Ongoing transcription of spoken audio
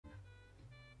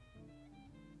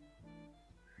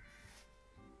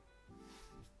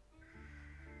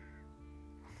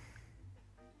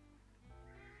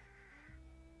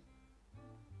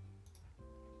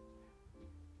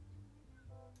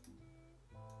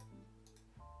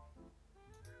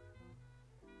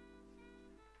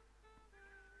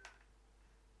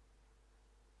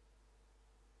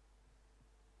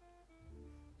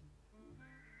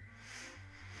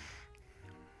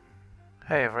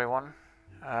Hey everyone,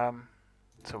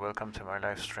 so welcome to my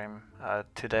live stream.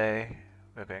 Today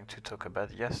we're going to talk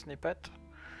about Yasnippet.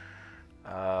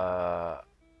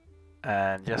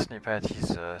 And Yasnippet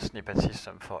is a snippet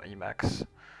system for Emacs,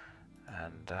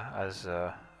 and as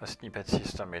a snippet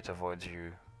system it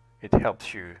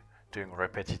helps you doing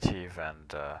repetitive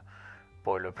and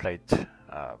boilerplate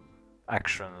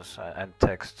actions and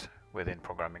text within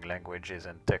programming languages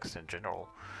and text in general.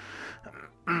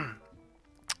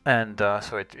 And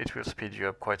so it will speed you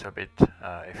up quite a bit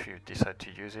if you decide to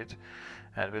use it.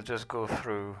 And we'll just go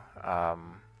through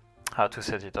how to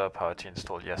set it up, how to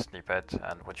install Yasnippet,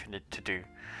 and what you need to do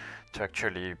to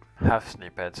actually have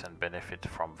snippets and benefit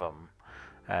from them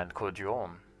and code your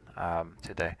own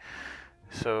today.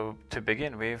 So to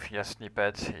begin with,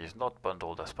 Yasnippet is not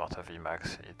bundled as part of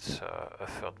Emacs. It's a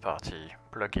third-party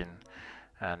plugin,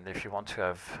 and if you want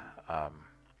to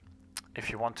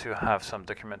have some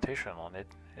documentation on it,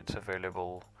 it's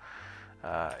available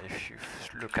if you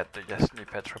look at the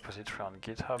Yasnippet repository on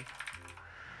GitHub,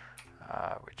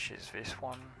 which is this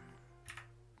one.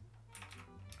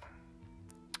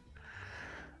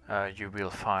 You will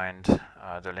find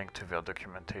the link to their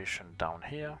documentation down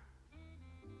here.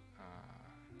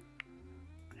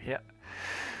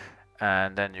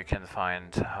 And then you can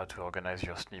find how to organize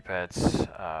your snippets,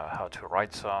 how to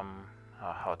write some,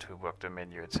 how to work the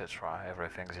menu, etc.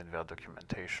 Everything's in their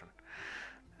documentation.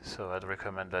 So I'd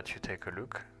recommend that you take a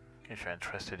look. If you're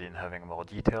interested in having more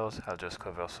details, I'll just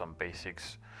cover some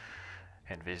basics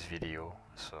in this video.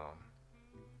 So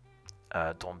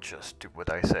don't just do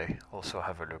what I say, also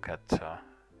have a look at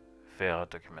their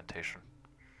documentation.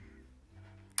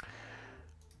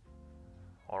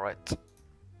 Alright.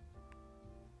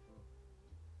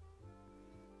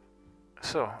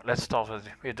 So let's start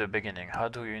with the beginning. How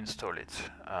do you install it?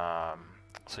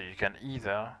 So you can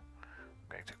either,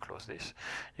 I'm going to close this,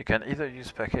 you can either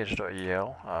use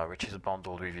package.el, which is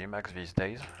bundled with Emacs these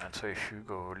days. And so if you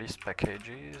go list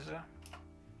packages,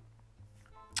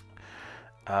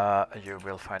 you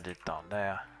will find it down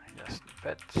there,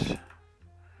 Yasnippet,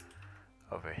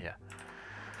 over here.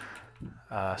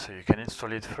 So you can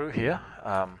install it through here.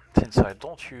 Since I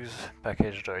don't use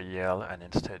package.el and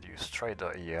instead use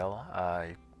tray.el,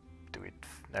 I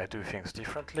do things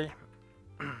differently.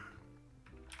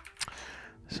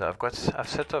 So I've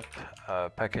set up a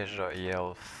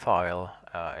package.el file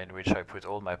in which I put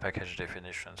all my package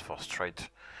definitions for straight.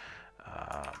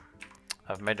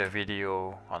 I've made a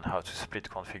video on how to split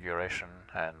configuration,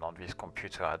 and on this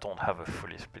computer I don't have a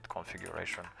fully split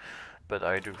configuration, but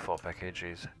I do for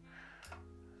packages.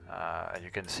 And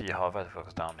you can see how that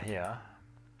works down here.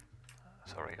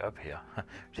 Sorry, up here.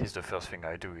 Which is the first thing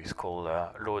I do is call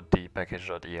load the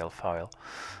package.el file,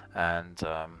 and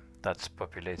that's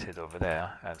populated over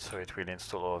there, and so it will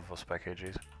install all of those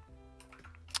packages.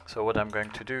 So what I'm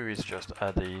going to do is just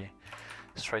add a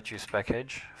straight use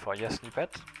package for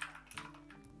Yasnippet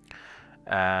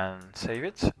and save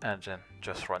it, and then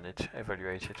just run it,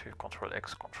 evaluate it with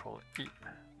Ctrl+X, Ctrl+E.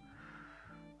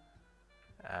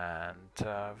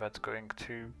 And that's going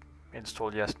to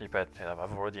install Yasnippet.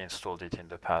 I've already installed it in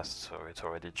the past, so it's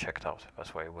already checked out.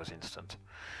 That's why it was instant.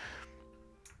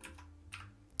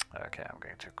 Okay, I'm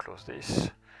going to close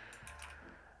this.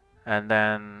 And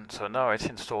then, so now it's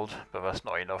installed, but that's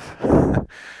not enough.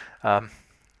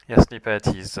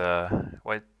 Yasnippet is,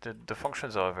 well, the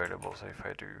functions are available. So if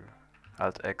I do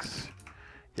Alt-X,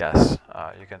 yes,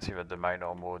 you can see that the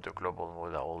minor mode, the global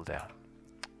mode are all there.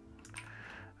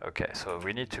 Okay, so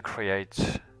we need to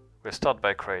we'll start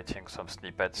by creating some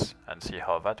snippets and see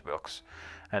how that works.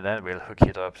 And then we'll hook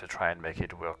it up to try and make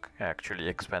it work, actually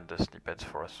expand the snippets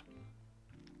for us.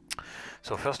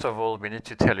 So first of all, we need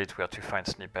to tell it where to find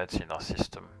snippets in our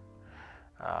system.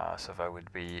 So that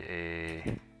would be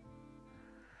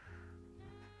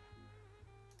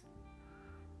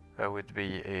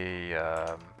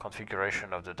a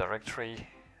configuration of the directory.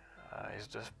 Is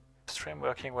the stream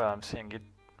working? Well, I'm seeing it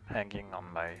hanging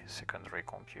on my secondary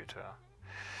computer.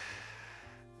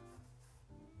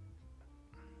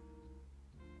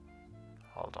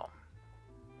 Hold on.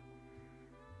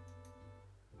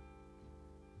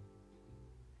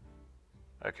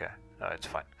 Okay, no, it's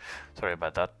fine. Sorry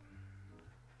about that.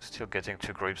 Still getting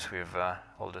to grips with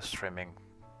all the streaming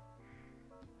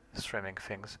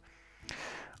things.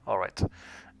 All right.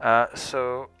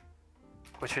 So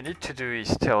what you need to do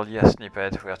is tell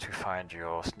Yasnippet where to find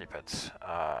your snippets.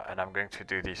 And I'm going to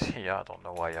do this here. I don't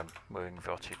know why I'm moving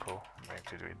vertical. I'm going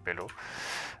to do it below.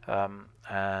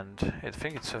 And I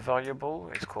think it's a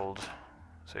variable. It's called,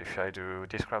 so if I do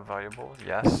describe variable,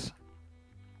 yes.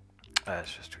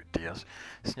 Let's just do dirs.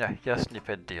 Yeah,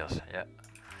 Yasnippet dirs, yeah.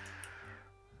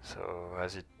 So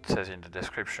as it says in the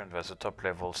description, there's a top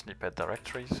level snippet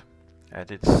directories, and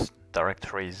it's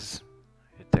directories,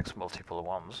 it takes multiple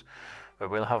ones, but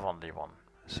we'll have only one.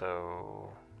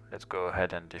 So let's go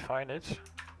ahead and define it.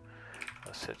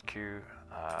 Set q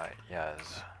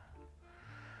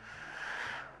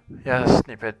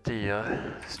snippet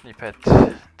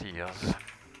dears,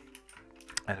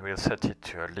 and we'll set it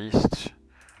to a list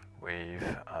with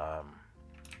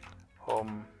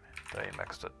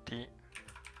home.emacs.d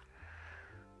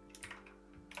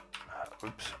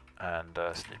and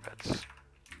snippets.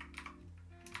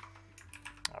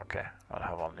 Okay, I'll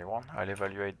have only one. I'll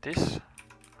evaluate this,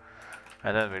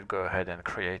 and then we'll go ahead and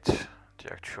create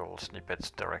the actual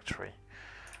snippets directory.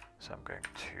 So I'm going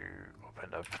to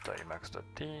open up the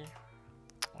emacs.d.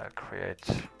 I'll create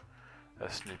a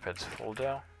snippets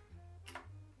folder.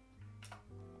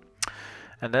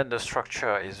 And then the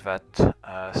structure is that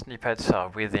snippets are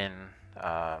within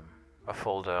a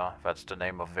folder that's the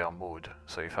name of their mode.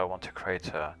 So if I want to create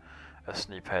a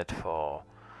snippet for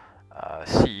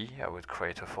C, I would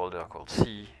create a folder called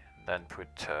C, then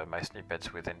put my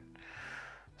snippets within.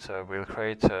 So we'll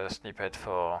create a snippet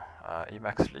for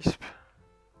Emacs Lisp.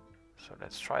 So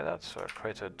let's try that. So I'll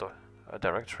create a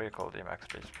directory called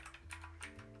Emacs Lisp.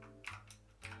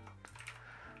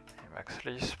 Emacs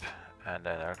Lisp, and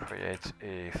then I'll create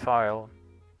a file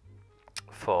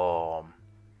for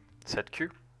setq.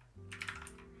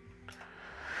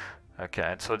 Okay,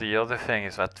 and so the other thing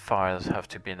is that files have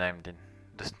to be named in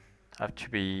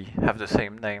have the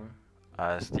same name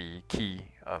as the key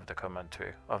of the command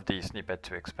of the snippet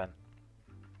to expand.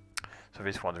 So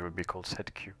this one will be called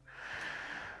setq.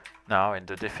 Now in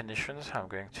the definitions, I'm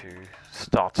going to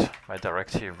start my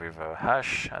directive with a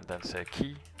hash and then say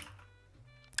key,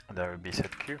 and that will be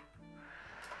setq.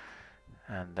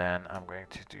 And then I'm going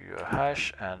to do a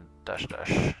hash and dash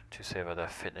dash to say that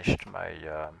I've finished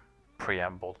my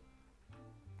preamble.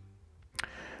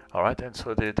 Alright, and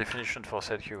so the definition for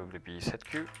setq will be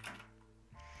setq.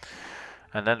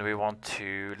 And then we want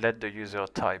to let the user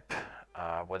type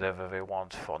whatever they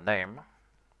want for name.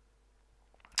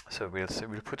 So we'll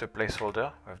put a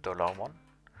placeholder with $1,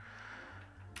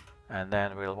 and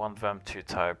then we'll want them to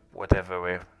type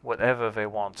whatever they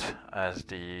want as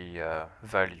the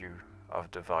value of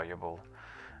the variable.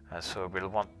 So we'll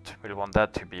want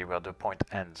that to be where the point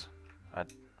ends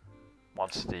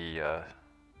once the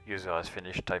user has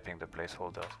finished typing the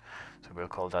placeholders. So we'll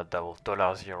call that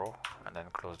 $0 and then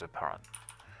close the parent.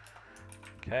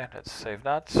 Okay, let's save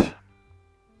that.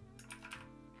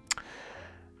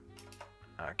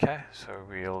 Okay, so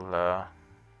we'll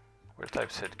type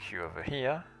setq over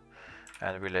here,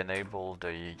 and we'll enable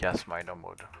the Yas minor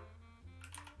mode.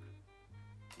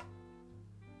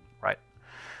 Right.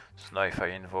 So now if I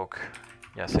invoke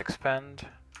Yas expand,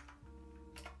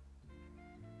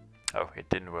 oh, it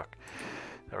didn't work.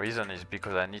 The reason is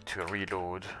because I need to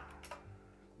reload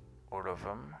all of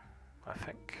them, I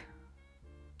think.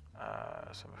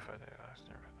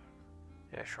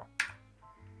 Yeah, sure.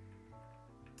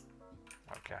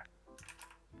 Okay.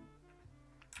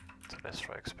 So let's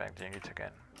try expanding it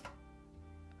again.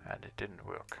 And it didn't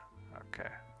work. Okay,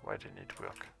 why didn't it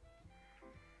work?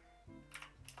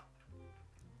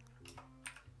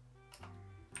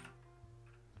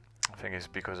 I think it's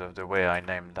because of the way I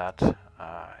named that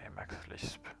Emacs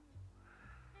Lisp.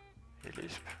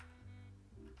 Lisp.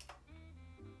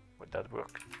 Would that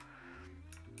work?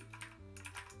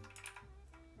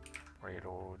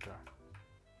 Reload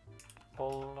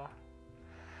all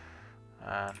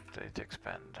and let it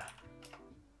expand.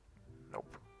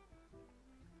 Nope.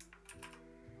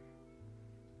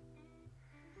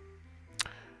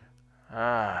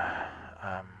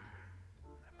 Emacs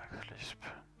Lisp.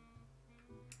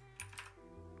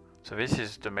 So this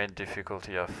is the main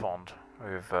difficulty I've found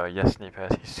with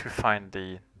Yasnippet, is to find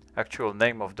the actual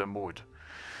name of the mode,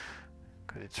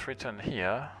 because it's written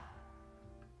here,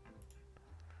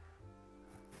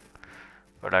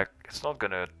 but like it's not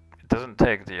gonna. It doesn't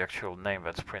take the actual name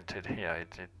that's printed here.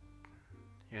 It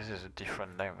uses a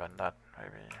different name than that,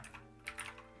 maybe.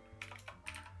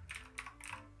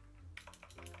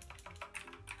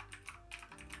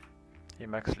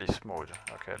 Emacs Lisp mode.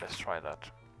 Okay, let's try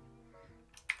that.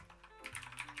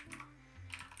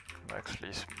 Emacs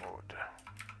Lisp mode.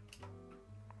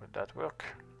 Would that work?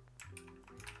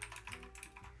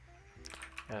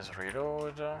 Yes,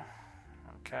 reload.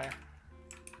 Okay.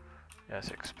 Yes,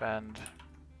 expand.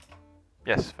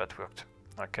 Yes, that worked.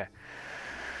 Okay.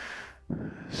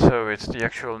 So it's the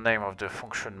actual name of the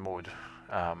function mode.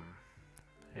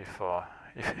 If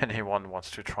anyone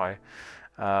wants to try,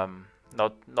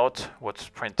 not what's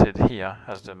printed here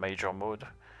as the major mode,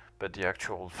 but the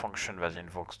actual function that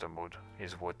invokes the mode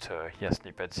is what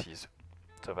Yasnippet sees.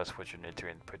 So that's what you need to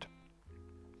input.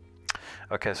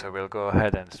 Okay, so we'll go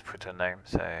ahead and put a name,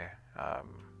 say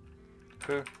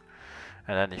who,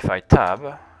 and then if I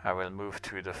tab, I will move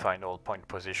to the final point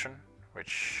position,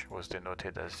 which was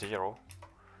denoted as 0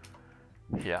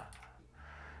 here,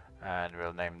 and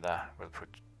we'll name that, we'll put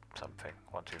something,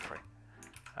 1, 2, 3.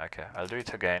 Okay, I'll do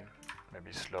it again,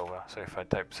 maybe slower. So if I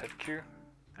type set q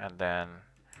and then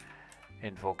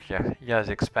invoke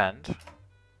YasExpand,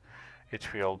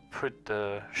 it will put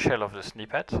the shell of the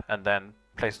snippet and then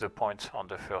place the point on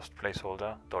the first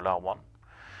placeholder, $1,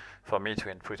 for me to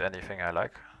input anything I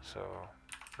like. So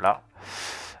là.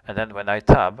 And then when I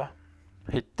tab,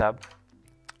 hit tab,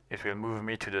 it will move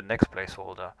me to the next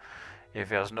placeholder. If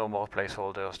there's no more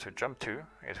placeholders to jump to,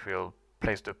 it will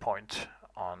place the point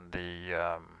on the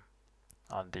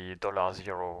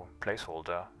 $0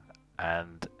 placeholder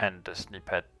and end the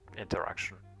snippet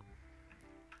interaction.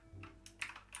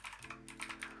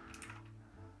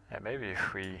 And maybe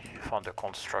if we found a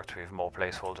construct with more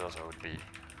placeholders, it would be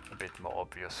a bit more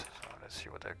obvious. So let's see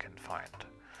what I can find.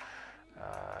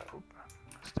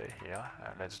 Stay here.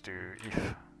 Let's do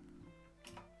if.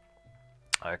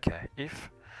 Okay, if.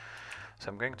 So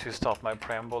I'm going to start my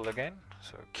preamble again.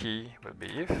 So key will be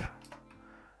if,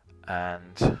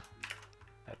 and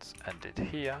let's end it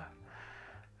here.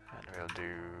 And we'll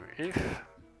do if,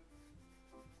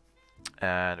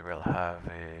 and we'll have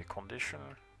a condition.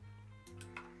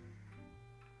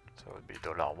 So it would be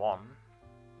 $1.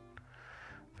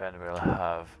 Then we'll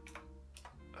have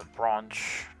a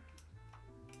branch.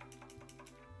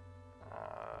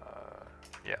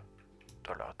 Yeah,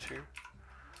 $2.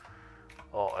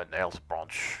 Or an else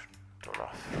branch,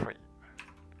 $3.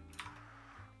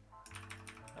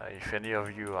 If any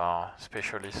of you are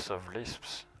specialists of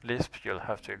Lisp, you'll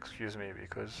have to excuse me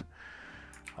because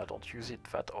I don't use it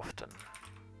that often.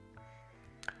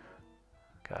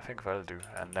 Okay, I think that'll do.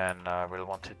 And then we'll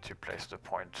want it to place the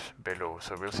point below.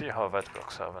 So we'll see how that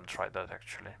works. I haven't tried that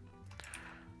actually.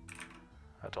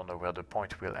 I don't know where the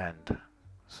point will end.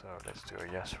 So let's do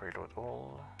a yes reload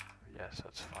all. Yes,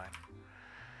 that's fine.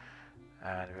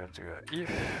 And we'll do a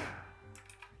if,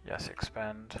 yes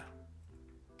expand.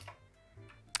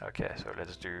 Okay, so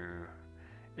let's do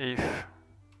if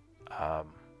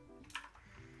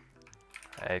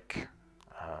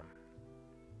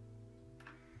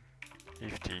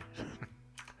if t.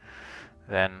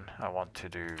 Then I want to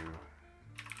do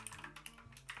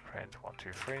print 1,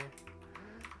 2, 3.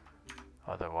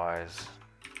 Otherwise,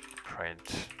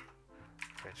 print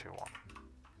 3, 2, 1.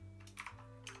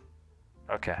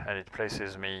 Okay, and it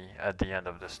places me at the end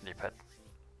of the snippet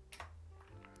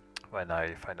when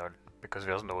I final, because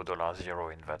there's no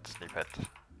 $0 in that snippet,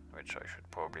 which I should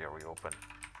probably reopen.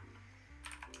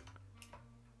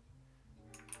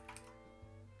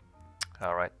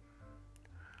 All right,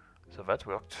 so that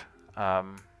worked.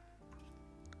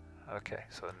 Okay,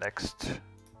 so next,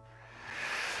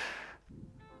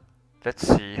 let's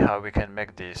see how we can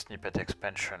make the snippet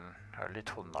expansion a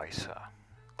little nicer,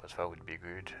 because that would be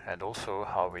good, and also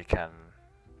how we can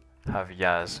have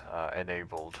Yas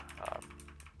enabled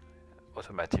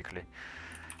automatically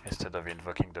instead of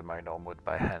invoking the minor mode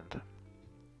by hand.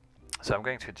 So I'm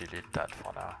going to delete that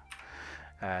for now,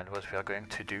 and what we are going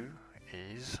to do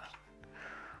is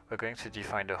we're going to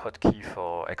define the hotkey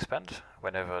for expand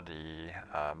whenever the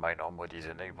minor mode is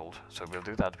enabled. So we'll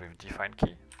do that with define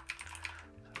key.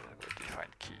 So we'll go define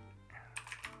key,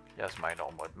 Yas minor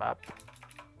mode map.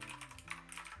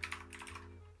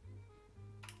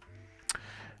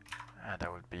 And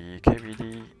that would be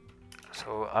KBD.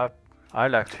 So I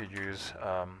like to use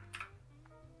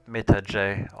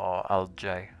meta-j or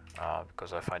alt-j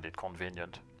because I find it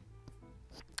convenient.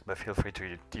 But feel free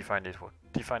to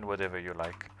define whatever you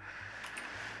like.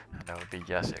 And that would be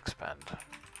yes expand.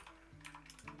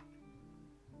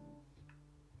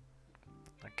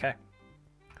 Okay.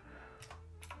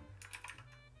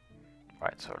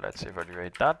 Right, so let's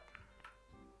evaluate that.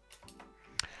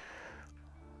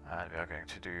 And we are going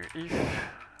to do if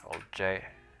alt-j,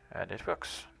 and it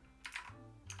works.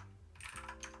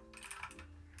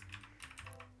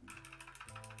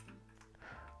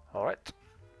 All right.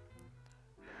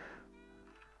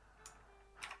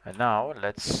 And now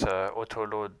let's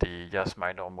auto-load the Yas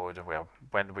minor mode where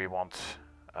when we want.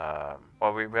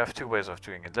 Well, we have two ways of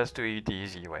doing it. Let's do it the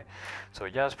easy way. So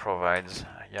Yas provides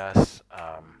Yas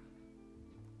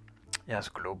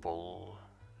global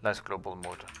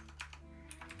mode.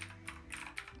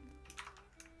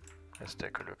 Let's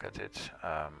take a look at it.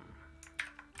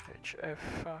 HF,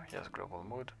 yes, global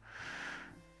mode.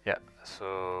 Yeah,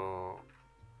 so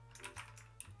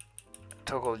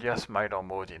toggle yes minor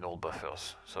mode in all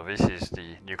buffers. So this is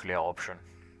the nuclear option.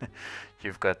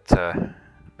 You've got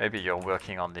maybe you're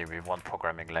working only with one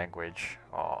programming language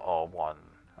or one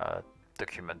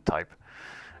document type,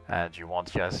 and you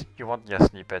want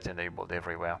Yasnippet enabled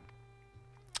everywhere.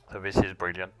 So this is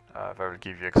brilliant. That will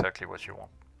give you exactly what you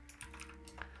want.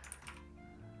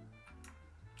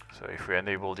 So if we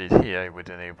enabled it here, it would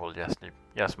enable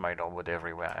yes minor mode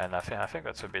everywhere. And I think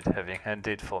that's a bit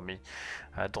heavy-handed for me.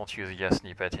 I don't use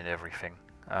Yasnippet in everything.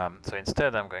 So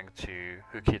instead, I'm going to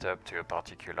hook it up to a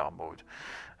particular mode.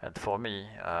 And for me,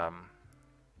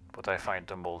 what I find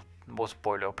the most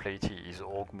boilerplatey is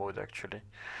org mode actually.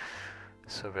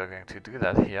 So we're going to do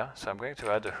that here. So I'm going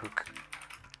to add a hook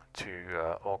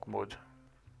to org mode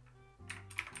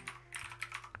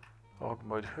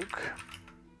hook.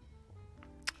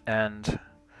 And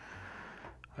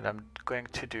what I'm going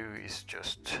to do is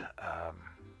just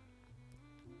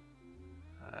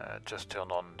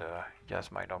turn on the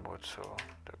Yas minor mode. So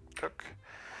the hook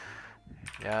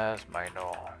Yas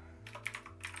minor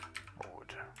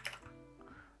mode.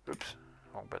 Oops,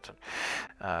 wrong button.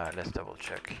 Let's double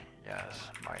check Yas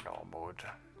minor mode.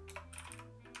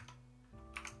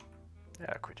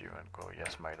 Yeah, I could even go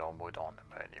Yas minor mode on,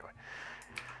 but anyway.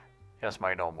 Yas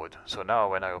minor mode. So now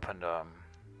when I open a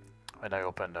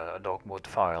org mode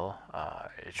file,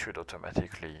 it should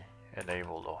automatically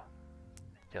enable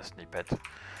Yasnippet.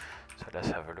 So let's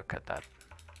have a look at that.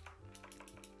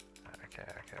 Okay.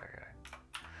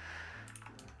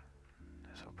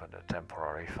 Let's open the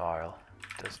temporary file.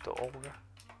 Test the org.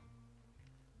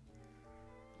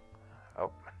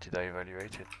 Oh, did I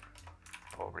evaluate it?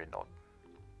 Probably not.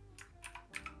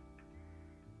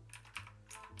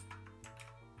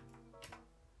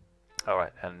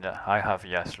 Alright, and I have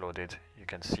Yas loaded. You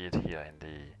can see it here in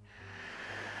the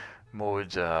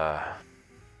mode,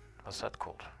 what's that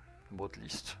called? Mode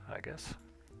list, I guess.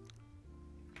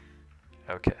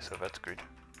 Okay, so that's good.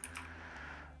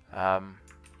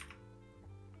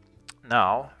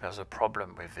 Now, there's a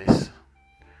problem with this,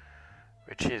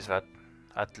 which is that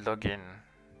at login,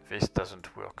 this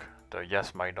doesn't work. The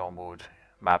Yas minor mode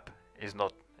map is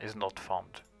not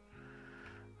found.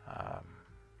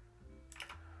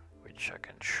 Which I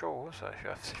can show, so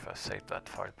if I save that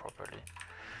file properly.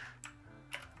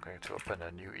 I'm going to open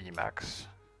a new Emacs,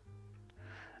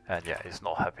 and yeah, it's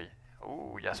not happy.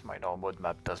 Ooh, yes, minor mode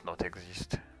map does not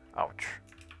exist. Ouch.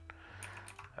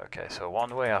 Okay, so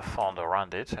one way I found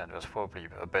around it, and there's probably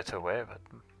a better way, but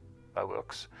that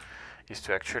works, is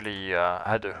to actually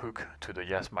add a hook to the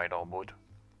yes minor mode,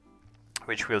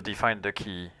 which will define the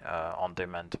key on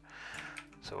demand.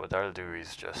 So what I'll do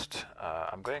is just,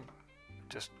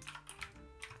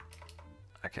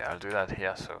 okay, I'll do that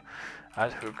here. So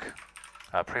add hook.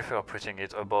 I prefer putting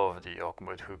it above the org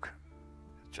mode hook.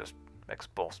 It just makes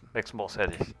more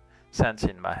sense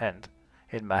in my head.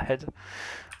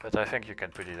 But I think you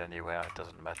can put it anywhere. It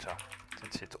doesn't matter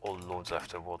since it all loads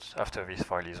afterwards. After this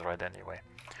file is read anyway.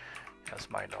 Here's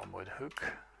my norm mode hook,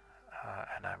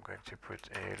 and I'm going to put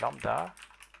a lambda.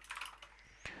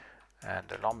 And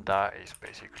the lambda is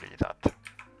basically that.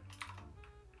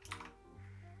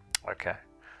 Okay.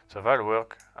 So that'll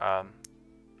work.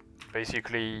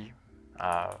 Basically,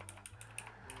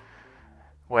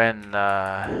 when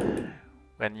the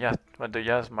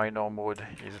Yas minor mode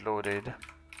is loaded,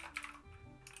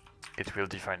 it will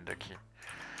define the key.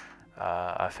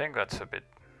 I think that's a bit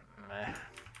meh.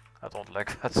 I don't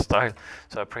like that style,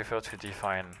 so I prefer to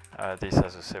define this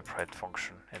as a separate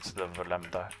function instead of a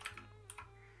lambda.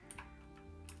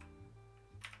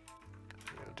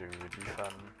 We'll do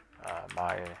define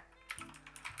my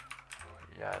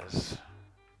Yas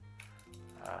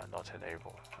not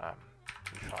enable,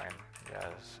 define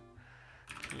Yas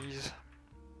keys,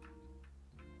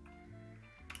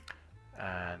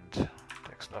 and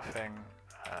text nothing,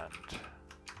 and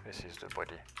this is the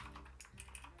body.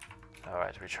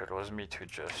 Alright, which allows me to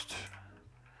just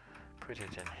put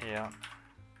it in here,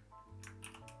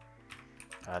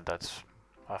 and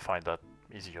I find that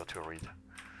easier to read.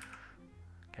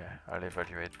 Okay, I'll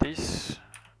evaluate this,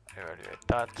 evaluate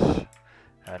that,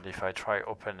 and if I try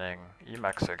opening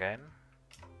Emacs again,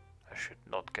 I should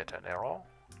not get an error.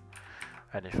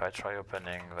 And if I try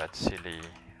opening that silly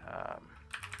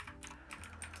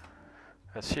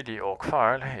org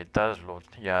file, it does load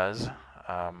Yas,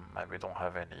 and we don't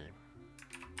have any.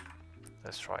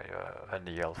 Let's try an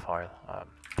EL file,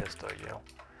 test EL.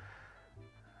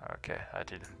 Okay, I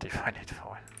didn't define it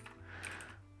for it.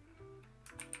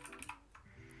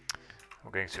 I'm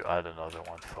going to add another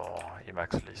one for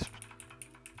Emacs Lisp.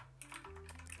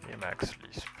 Emacs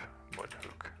Lisp mode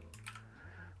hook.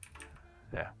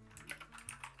 Yeah.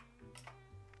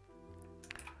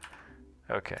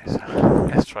 Okay, so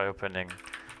let's try opening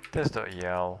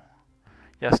test.el.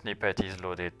 Yasnippet is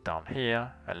loaded down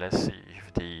here, and let's see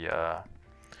if the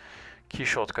key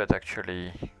shortcut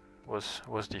actually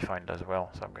was defined as well.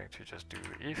 So I'm going to just do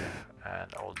if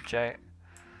and Alt J,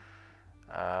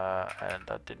 and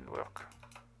that didn't work.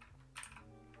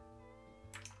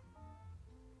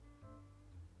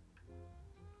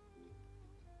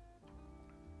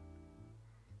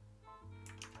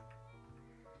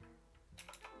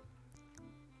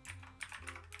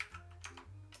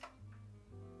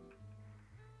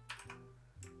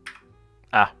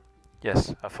 Ah,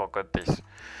 yes, I forgot this.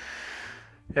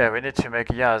 Yeah, we need to make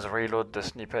Yas reload the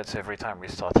snippets every time we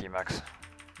start Emacs,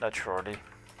 naturally.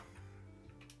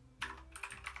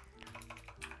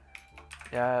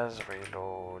 Yas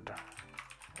reload.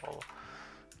 Oh.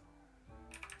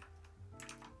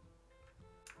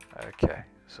 Okay,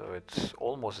 so it's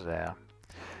almost there.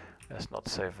 Let's not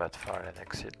save that file and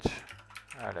exit.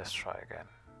 Let's try again.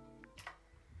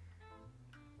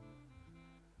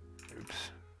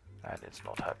 Oops, and it's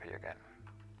not happy again.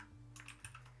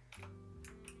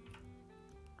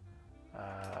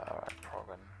 Alright,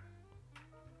 program.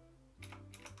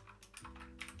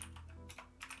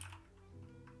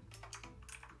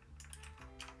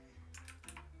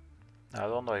 I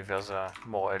don't know if there's a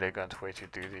more elegant way to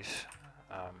do this.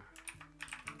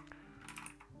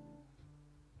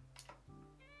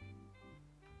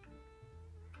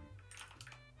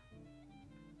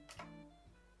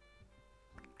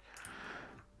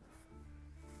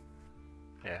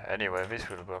 Yeah, anyway, this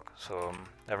will work. So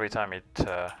every time it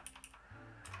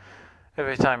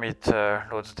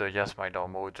loads the Yasminder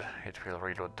mode, it will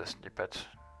reload the snippet.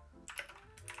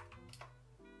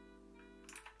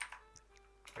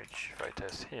 Which, if I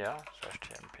test here,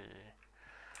 /tmp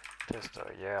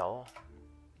test.el,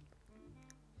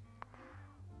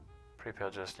 prepare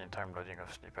just-in-time loading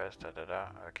of snippets,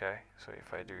 okay. So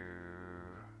if I do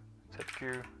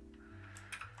setq,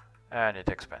 and it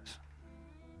expands.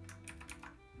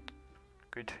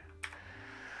 Good.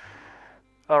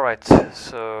 Alright,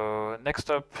 so next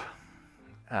up,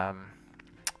 now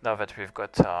that we've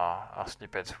got our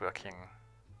snippets working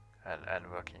and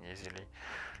working easily,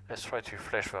 let's try to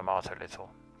flesh them out a little.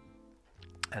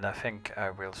 And I think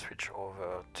I will switch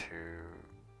over to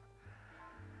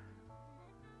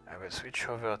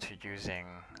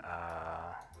using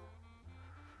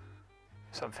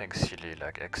something silly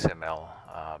like XML,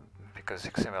 because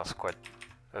XML is quite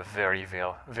a very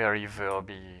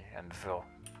verby and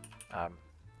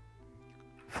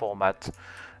format,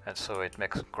 and so it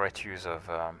makes great use of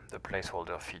the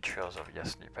placeholder features of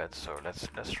Yasnippet. So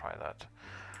let's try that.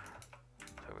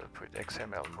 So we'll put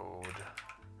XML mode,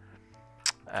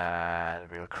 and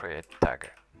we'll create tag.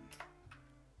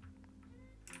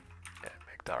 Yeah,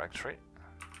 make directory.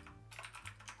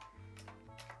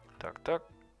 Doc.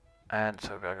 And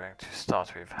so we're going to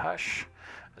start with hash.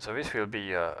 So this will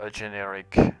be a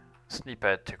generic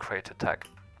snippet to create a tag.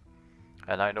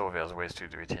 And I know there's ways to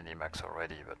do it in Emacs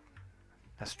already, but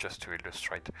that's just to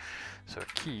illustrate. So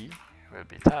key will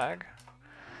be tag,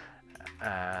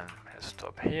 and let's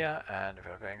stop here, and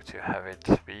we're going to have it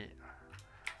be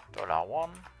 $1,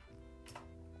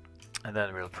 and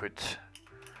then we'll place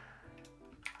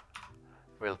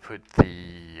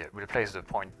the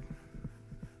point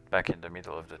back in the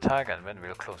middle of the tag, and then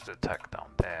we'll close the tag down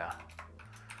there,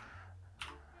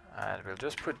 and we'll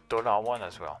just put $1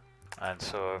 as well. And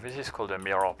so this is called a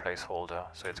mirror placeholder.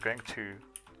 So it's going to,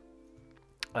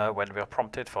 when we're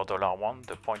prompted for $1,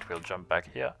 the point will jump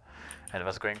back here, and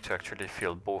that's going to actually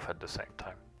fill both at the same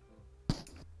time.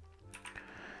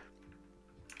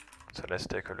 So let's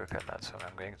take a look at that. So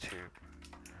I'm going to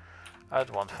add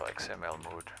one for XML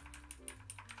mode.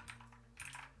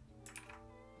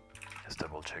 Let's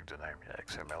double check the name. Yeah,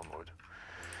 XML mode.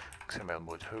 XML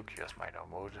mode hook, Yasminder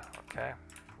mode. Okay,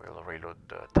 we'll reload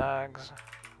the tags.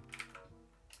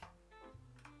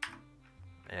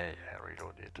 Yeah,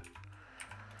 reload it.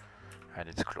 And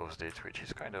it's closed it, which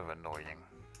is kind of annoying.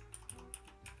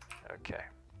 Okay.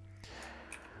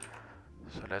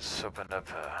 So let's open up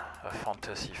a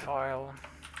fantasy file.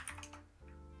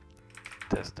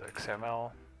 Test the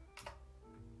XML.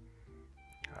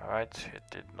 Alright, it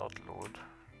did not load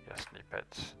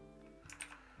Yasnippet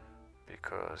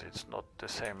because it's not the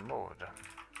same mode.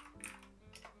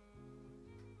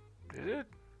 Is it?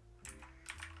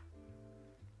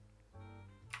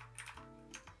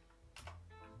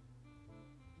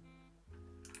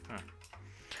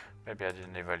 Maybe I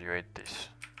didn't evaluate this.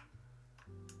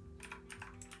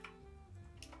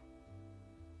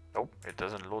 Nope, it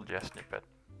doesn't load Yasnippet.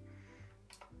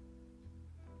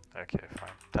 Okay, fine.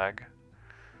 Tag.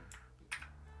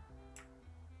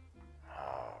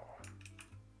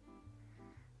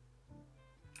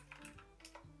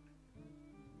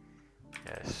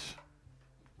 Yes.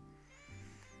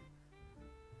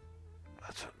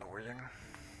 That's annoying.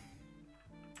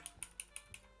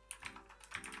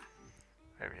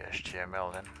 Maybe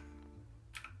HTML then.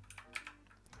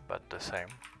 But the same.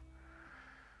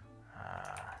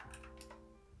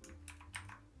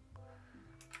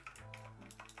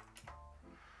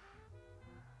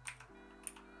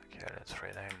 Okay, let's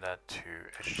rename that to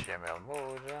HTML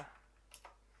mode.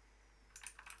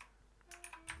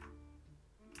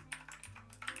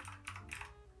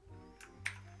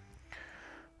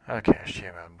 Okay,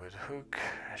 HTML mode hook,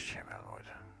 HTML mode.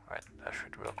 Right, that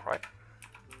should work, right?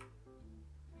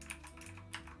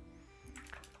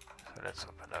 So let's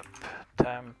open up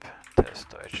temp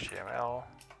test.html.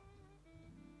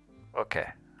 Okay,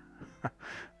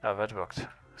 now that worked.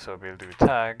 So we'll do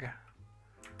tag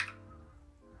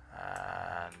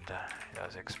and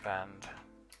here's expand.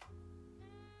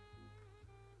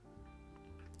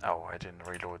 Oh, I didn't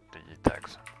reload the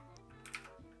tags.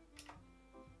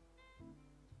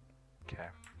 Okay.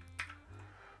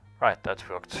 Right, that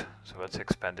worked. So that's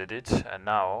expanded it, and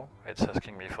now it's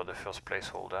asking me for the first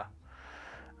placeholder,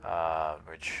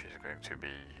 which is going to be,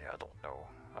 I don't know.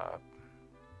 I've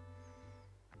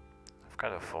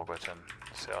kind of forgotten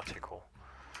this article.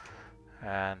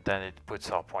 And then it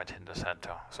puts our point in the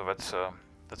center. So that's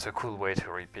a cool way to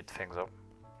repeat things up.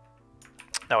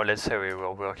 Now let's say we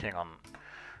were working on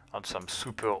some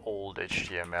super old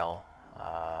HTML.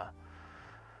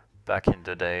 Back in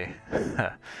the day,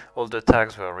 all the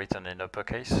tags were written in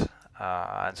uppercase,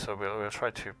 and so we'll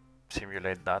try to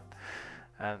simulate that.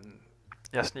 And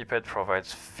Yasnippet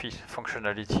provides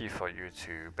functionality for you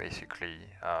to basically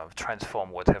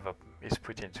transform whatever is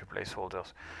put into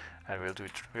placeholders, and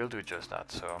we'll do just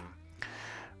that. So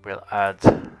we'll add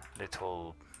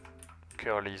little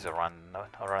curlies around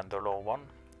 $1,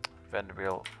 then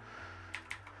we'll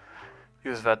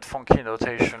use that funky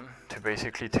notation to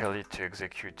basically tell it to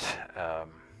execute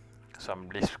some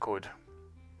Lisp code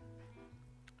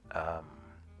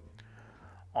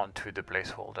onto the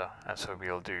placeholder. And so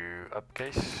we'll do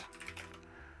upcase,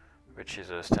 which is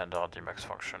a standard Emacs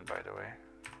function, by the way.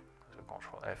 So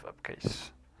Control F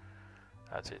upcase.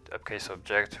 That's it. Upcase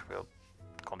object will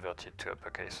convert it to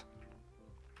uppercase.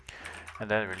 And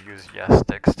then we'll use Yas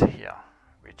text here,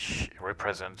 which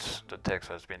represents the text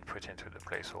that's been put into the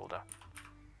placeholder.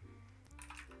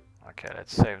 Okay,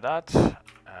 let's save that,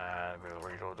 and we'll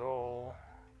reload all.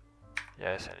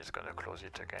 Yes, and it's going to close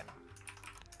it again.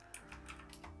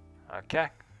 Okay.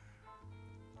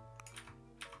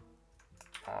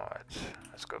 Alright,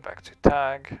 let's go back to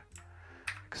tag,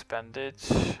 expand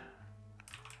it.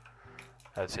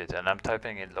 That's it, and I'm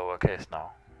typing in lowercase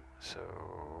now. So,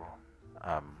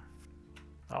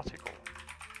 article,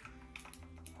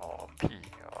 or P,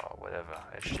 or whatever,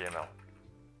 HTML.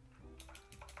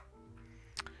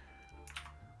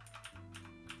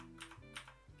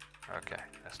 Okay,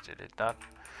 let's delete that.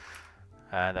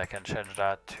 And I can change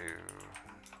that to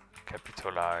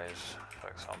capitalize, for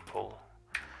example.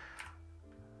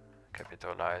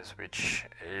 Capitalize, which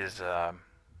is, well,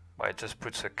 it just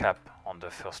puts a cap on the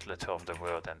first letter of the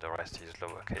word and the rest is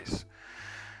lowercase.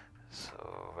 So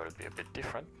that'll be a bit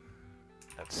different.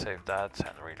 Let's save that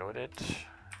and reload it.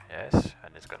 Yes,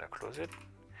 and it's gonna close it.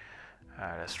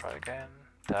 Let's try again.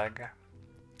 Tag.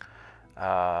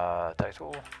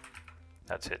 Title.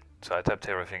 That's it. So I typed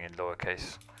everything in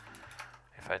lowercase.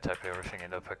 If I type everything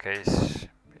in uppercase,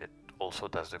 it also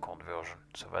does the conversion.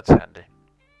 So that's handy.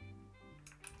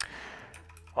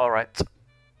 Alright.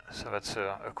 So that's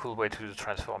a cool way to do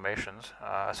transformations.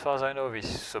 As far as I know, this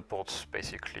supports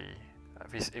basically,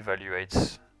 this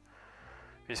evaluates,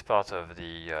 this part of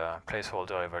the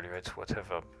placeholder evaluates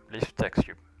whatever Lisp text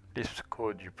Lisp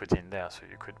code you put in there, so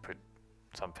you could put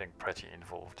something pretty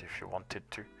involved if you wanted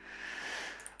to.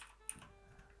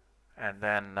 And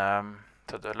then,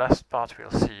 so the last part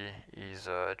we'll see is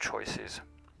choices.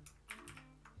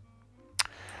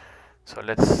 So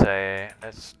let's say,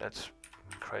 let's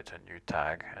create a new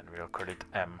tag, and we'll call it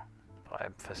M for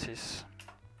emphasis.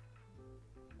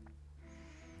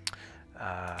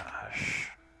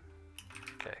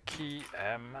 Okay, key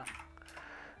M,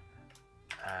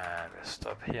 and we'll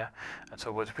stop here. And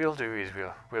so what we'll do is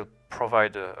we'll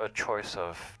provide a choice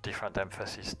of different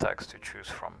emphasis tags to choose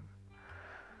from.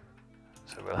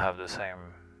 So we'll have the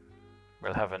same,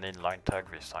 we'll have an inline tag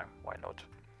this time, why not?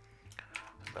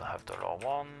 So we'll have $1,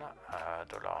 $0,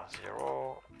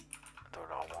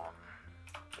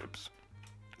 $1, oops.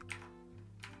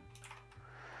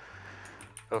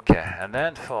 Okay, and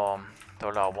then for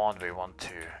 $1 we want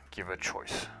to give a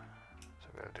choice. So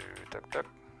we'll do duck duck,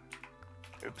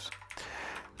 oops,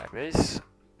 like this.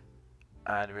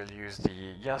 and we'll use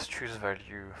the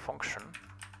YasChooseValue function,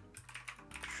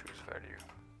 choose_value,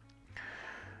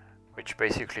 which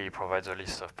basically provides a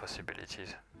list of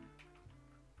possibilities.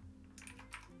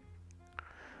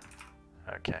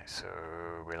 Okay, so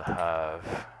we'll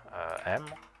have M,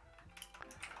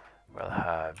 we'll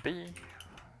have B,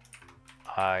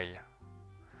 I,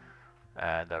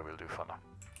 and that will do for now.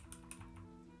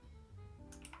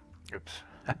 Oops,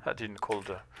 I didn't call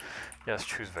the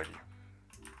YasChooseValue.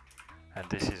 And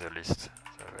this is a list,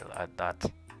 so we'll add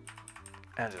that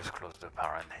and just close the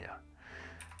parent here.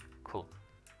 Cool.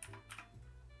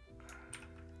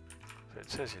 So it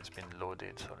says it's been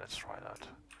loaded, so let's try that.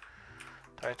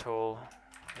 Title,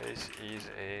 this is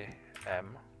a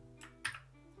M.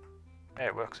 Yeah,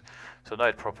 it works. So now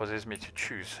it proposes me to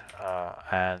choose,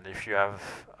 and if you have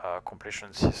a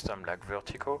completion system like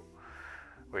Vertigo,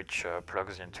 which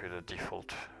plugs into the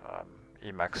default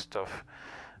Emacs stuff,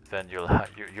 then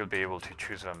you'll be able to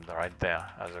choose them right there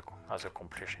as a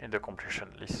completion in the completion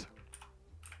list.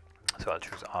 So I'll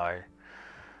choose I,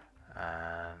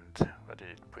 and where did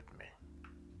it put me?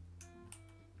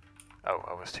 Oh,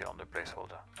 I was still on the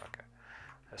placeholder. Okay,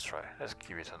 let's try. Let's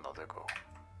give it another go.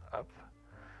 Up,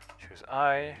 choose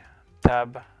I,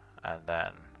 tab, and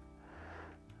then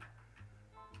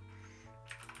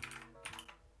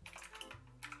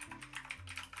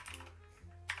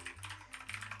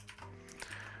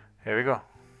here we go.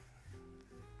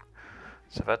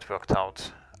 So that worked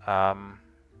out.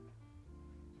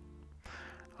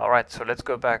 Alright, so let's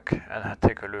go back and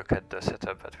take a look at the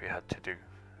setup that we had to do.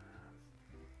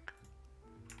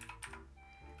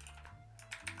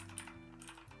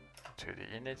 To the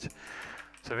init.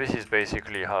 So this is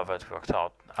basically how that worked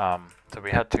out. So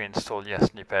we had to install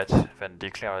Yasnippet, then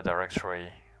declare a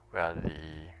directory where the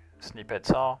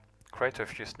snippets are, create a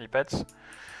few snippets,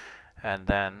 and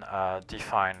then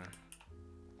define,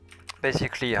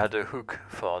 basically add a hook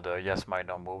for the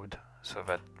Yasminer mode, so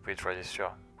that with register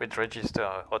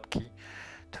hotkey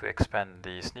to expand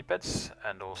the snippets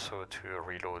and also to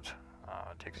reload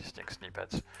the existing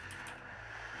snippets.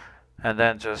 And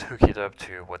then just hook it up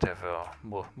to whatever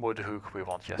mode hook we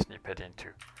want Yasnippet into.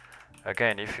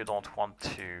 Again, if you don't want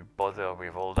to bother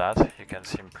with all that, you can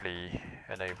simply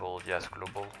enable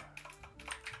YasGlobal.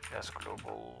 YasGlobal,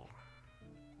 oh,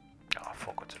 I've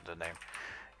forgotten the name.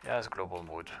 YasGlobal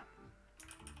mode,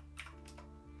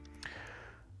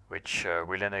 which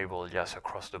will enable Yas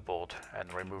across the board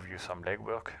and remove you some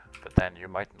legwork, but then you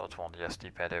might not want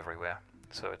Yasnippet everywhere,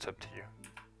 so it's up to you.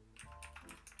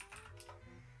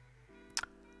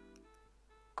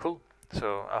 Cool,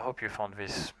 so I hope you found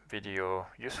this video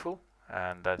useful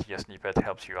and that Yasnippet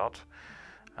helps you out.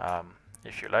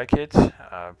 If you like it,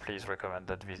 please recommend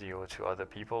that video to other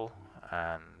people,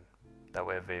 and that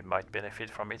way they might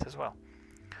benefit from it as well.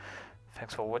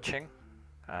 Thanks for watching,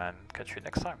 and catch you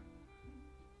next time.